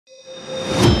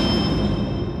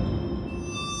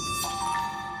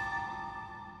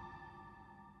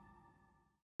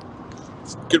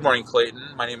Good morning, Clayton.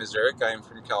 My name is Eric. I am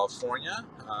from California,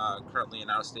 currently an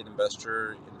out-of-state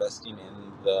investor investing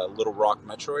in the Little Rock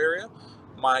metro area.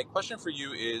 My question for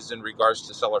you is in regards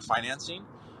to seller financing.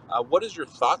 What is your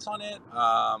thoughts on it?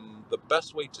 The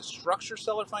best way to structure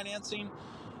seller financing?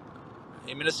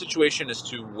 I'm in a situation as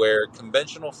to where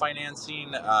conventional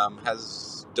financing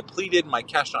has depleted my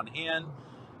cash on hand,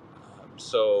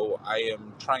 so I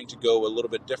am trying to go a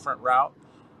little bit different route.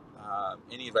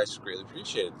 Any advice is greatly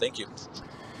appreciated. Thank you.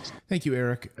 Thank you,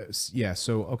 Eric. Yeah.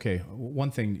 So, okay.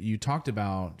 One thing you talked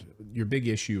about, your big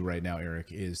issue right now,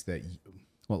 Eric, is that,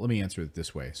 well, let me answer it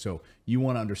this way. So you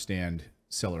want to understand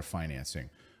seller financing.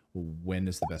 When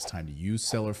is the best time to use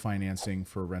seller financing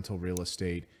for rental real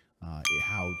estate?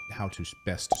 How to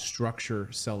best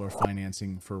structure seller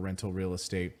financing for rental real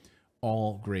estate?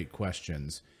 All great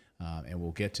questions. And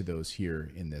we'll get to those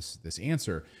here in this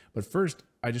answer. But first,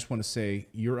 I just want to say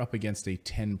you're up against a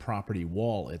 10 property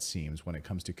wall, it seems, when it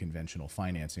comes to conventional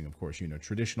financing. Of course,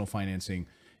 traditional financing,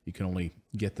 you can only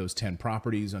get those 10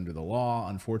 properties under the law,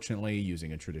 unfortunately,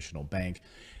 using a traditional bank.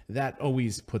 That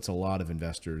always puts a lot of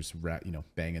investors,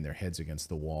 banging their heads against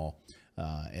the wall.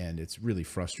 And it's really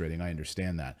frustrating. I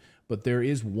understand that. But there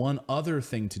is one other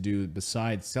thing to do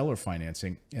besides seller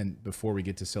financing, and before we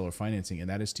get to seller financing, and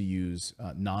that is to use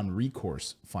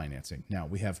non-recourse financing. Now,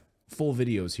 we have full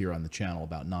videos here on the channel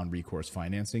about non-recourse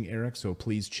financing, Eric, so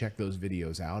please check those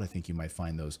videos out. I think you might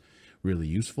find those really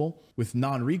useful. With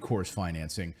non-recourse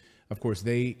financing, of course,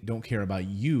 they don't care about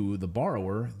you, the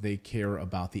borrower. They care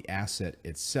about the asset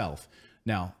itself.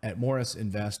 Now, at Morris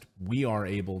Invest, we are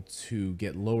able to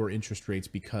get lower interest rates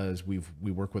because we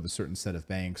work with a certain set of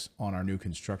banks on our new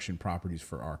construction properties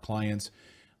for our clients.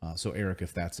 So, Eric,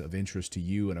 if that's of interest to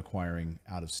you in acquiring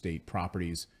out-of-state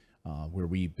properties, where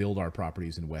we build our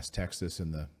properties in West Texas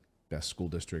in the best school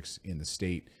districts in the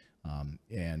state,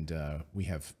 and we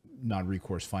have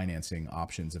non-recourse financing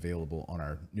options available on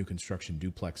our new construction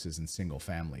duplexes and single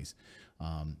families.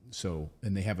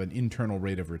 And they have an internal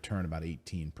rate of return about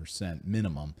 18%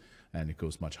 minimum, and it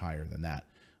goes much higher than that.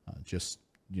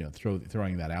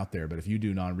 Throwing that out there. But if you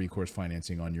do non-recourse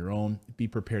financing on your own, be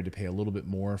prepared to pay a little bit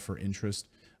more for interest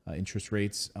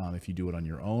rates if you do it on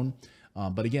your own.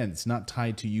 But again, it's not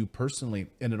tied to you personally,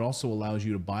 and it also allows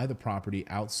you to buy the property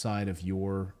outside of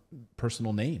your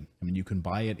personal name. I mean, you can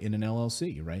buy it in an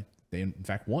LLC, right? They, in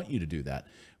fact, want you to do that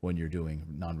when you're doing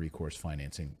non-recourse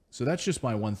financing. So that's just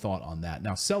my one thought on that.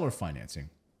 Now, seller financing.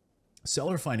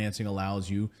 Seller financing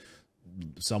allows a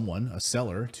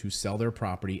seller, to sell their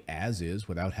property as is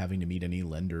without having to meet any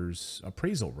lender's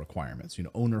appraisal requirements.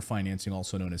 Owner financing,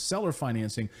 also known as seller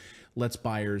financing, lets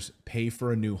buyers pay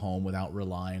for a new home without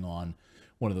relying on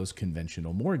one of those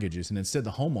conventional mortgages. And instead,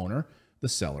 the homeowner, the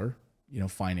seller,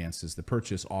 finances the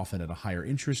purchase, often at a higher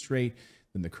interest rate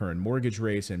than the current mortgage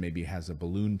rates, and maybe has a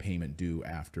balloon payment due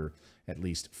after at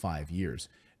least 5 years.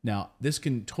 Now, this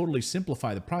can totally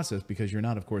simplify the process because you're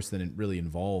not, of course, then really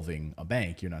involving a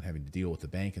bank. You're not having to deal with the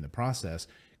bank in the process.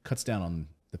 Cuts down on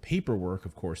the paperwork,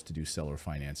 of course, to do seller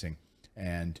financing.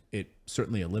 And it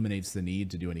certainly eliminates the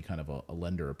need to do any kind of a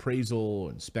lender appraisal,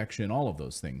 inspection, all of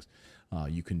those things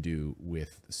you can do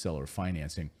with seller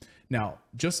financing. Now,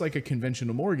 just like a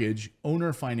conventional mortgage,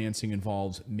 owner financing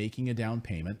involves making a down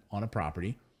payment on a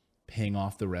property, paying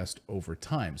off the rest over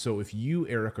time. So if you,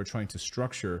 Eric, are trying to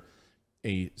structure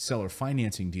a seller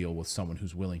financing deal with someone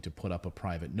who's willing to put up a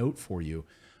private note for you,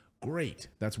 great.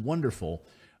 That's wonderful.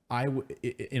 I'm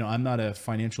not a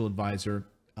financial advisor.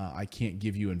 I can't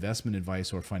give you investment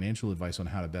advice or financial advice on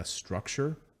how to best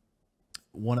structure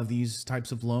one of these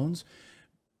types of loans.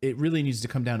 It really needs to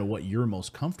come down to what you're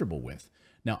most comfortable with.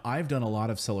 Now, I've done a lot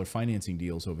of seller financing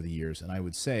deals over the years, and I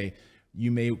would say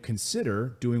you may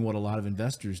consider doing what a lot of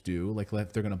investors do, like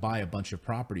if they're going to buy a bunch of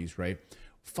properties, right?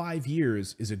 5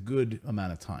 years is a good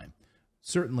amount of time.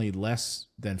 Certainly less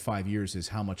than 5 years is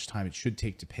how much time it should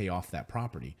take to pay off that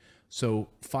property. So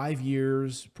 5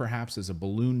 years, perhaps as a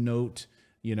balloon note,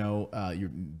 you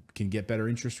can get better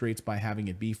interest rates by having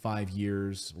it be 5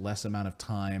 years, less amount of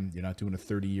time. You're not doing a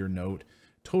 30-year note.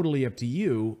 Totally up to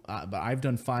you. But I've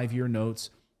done 5-year notes,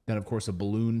 then of course a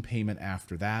balloon payment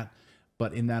after that.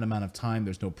 But in that amount of time,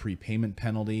 there's no prepayment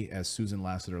penalty. As Susan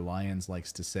Lassiter-Lyon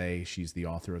likes to say, she's the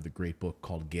author of the great book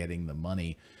called Getting the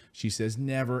Money. She says,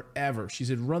 never, ever. She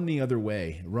said, run the other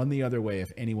way. Run the other way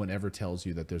if anyone ever tells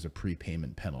you that there's a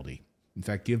prepayment penalty. In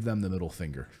fact, give them the middle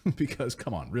finger because,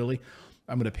 come on, really?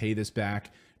 I'm going to pay this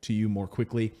back to you more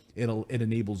quickly. It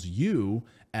enables you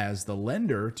as the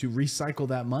lender to recycle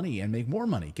that money and make more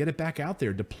money, get it back out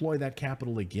there, deploy that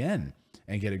capital again,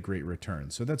 and get a great return.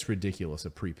 So that's ridiculous, a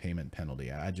prepayment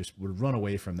penalty. I just would run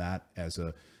away from that as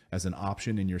an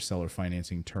option in your seller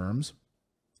financing terms.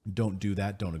 Don't do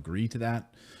that. Don't agree to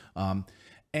that.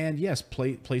 And yes,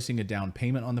 placing a down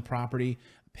payment on the property,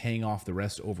 paying off the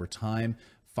rest over time.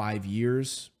 5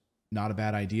 years, not a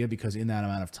bad idea, because in that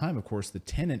amount of time, of course, the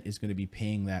tenant is going to be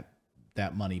paying that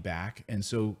money back. And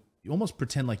so you almost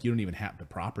pretend like you don't even have the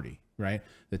property, right?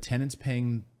 The tenant's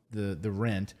paying the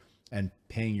rent and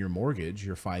paying your mortgage,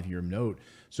 your 5-year note.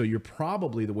 So you're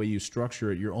probably, the way you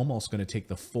structure it, you're almost going to take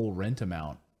the full rent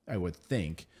amount, I would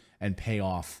think, and pay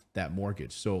off that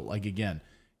mortgage. So like, again,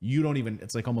 you don't even,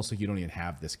 it's like almost like you don't even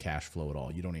have this cash flow at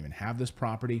all. You don't even have this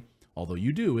property, although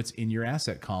you do, it's in your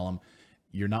asset column.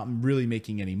 You're not really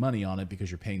making any money on it because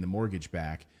you're paying the mortgage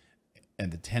back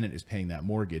and the tenant is paying that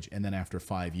mortgage. And then after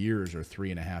 5 years or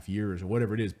 3.5 years or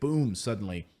whatever it is, boom,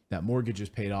 suddenly that mortgage is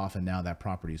paid off and now that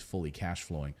property is fully cash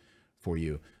flowing for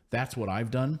you. That's what I've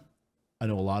done. I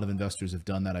know a lot of investors have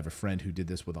done that. I have a friend who did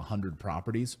this with 100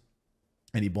 properties,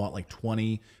 and he bought like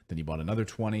 20, then he bought another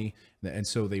 20. And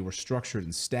so they were structured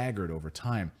and staggered over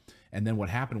time. And then what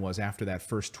happened was, after that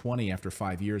first 20, after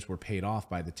 5 years were paid off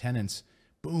by the tenants,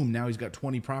 boom, now he's got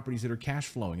 20 properties that are cash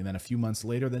flowing. And then a few months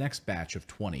later, the next batch of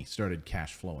 20 started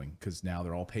cash flowing because now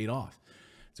they're all paid off.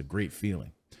 It's a great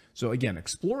feeling. So again,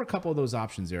 explore a couple of those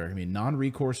options, Eric. I mean,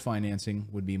 non-recourse financing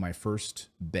would be my first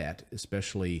bet,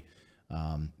 especially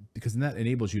because then that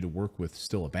enables you to work with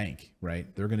still a bank,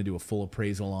 right? They're going to do a full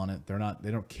appraisal on it.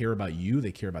 They don't care about you.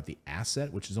 They care about the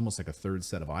asset, which is almost like a third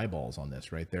set of eyeballs on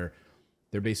this, right? They're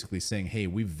basically saying, hey,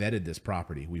 we've vetted this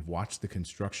property. We've watched the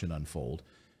construction unfold.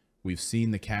 We've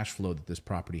seen the cash flow that this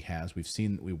property has.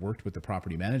 We worked with the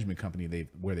property management company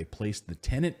where they placed the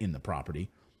tenant in the property.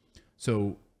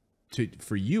 So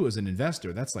for you as an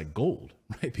investor, that's like gold,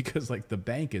 right? Because like the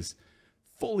bank is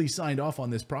fully signed off on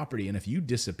this property. And if you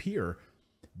disappear,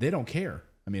 they don't care.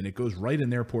 I mean, it goes right in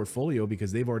their portfolio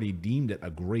because they've already deemed it a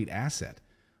great asset.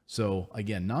 So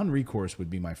again, non-recourse would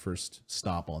be my first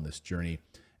stop on this journey.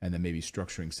 And then maybe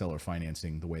structuring seller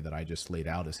financing the way that I just laid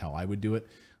out is how I would do it.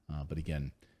 But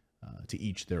again, to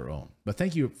each their own. But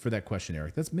thank you for that question,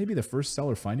 Eric. That's maybe the first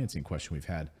seller financing question we've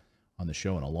had on the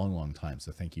show in a long, long time.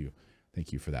 So thank you.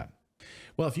 Thank you for that.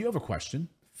 Well, if you have a question,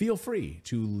 feel free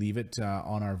to leave it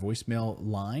on our voicemail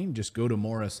line. Just go to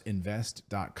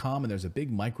morrisinvest.com, and there's a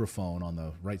big microphone on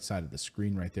the right side of the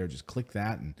screen right there. Just click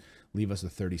that and leave us a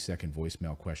 30-second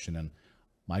voicemail question. And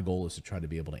my goal is to try to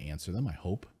be able to answer them. I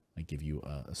hope I give you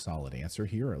a solid answer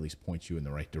here, or at least point you in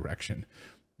the right direction.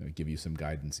 Give you some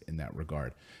guidance in that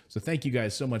regard. So thank you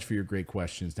guys so much for your great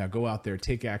questions. Now go out there,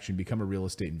 take action, become a real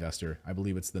estate investor. I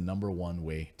believe it's the #1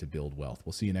 way to build wealth.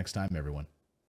 We'll see you next time, everyone.